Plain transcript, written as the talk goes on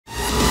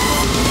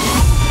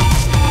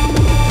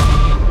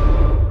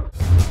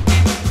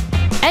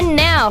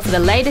now for the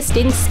latest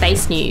in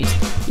space news.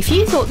 If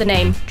you thought the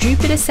name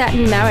Jupiter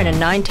Saturn Mariner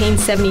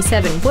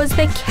 1977 was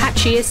the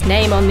catchiest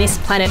name on this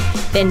planet,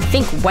 then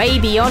think way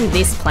beyond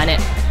this planet.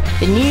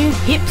 The new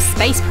hip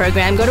space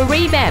program got a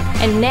revamp,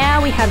 and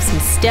now we have some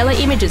stellar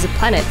images of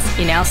planets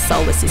in our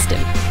solar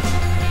system.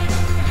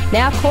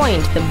 Now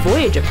coined the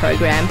Voyager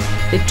program,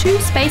 the 2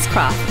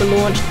 spacecraft were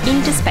launched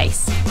into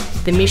space.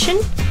 The mission?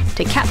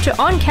 To capture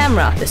on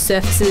camera the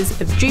surfaces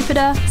of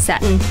Jupiter,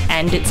 Saturn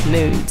and its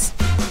moons.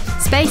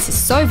 Space is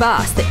so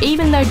vast that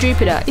even though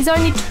Jupiter is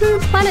only 2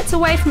 planets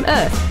away from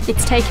Earth,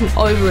 it's taken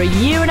over a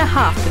year and a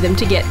half for them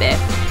to get there.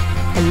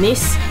 And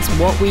this is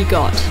what we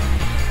got.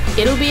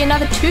 It'll be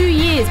another 2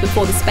 years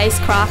before the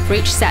spacecraft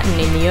reach Saturn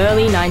in the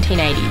early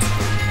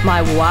 1980s.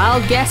 My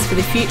wild guess for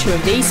the future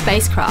of these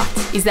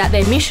spacecrafts is that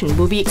their mission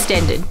will be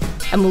extended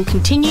and will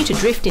continue to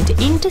drift into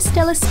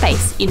interstellar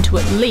space into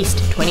at least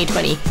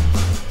 2020.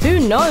 Who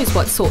knows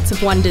what sorts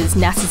of wonders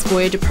NASA's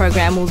Voyager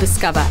program will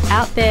discover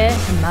out there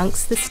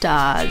amongst the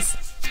stars.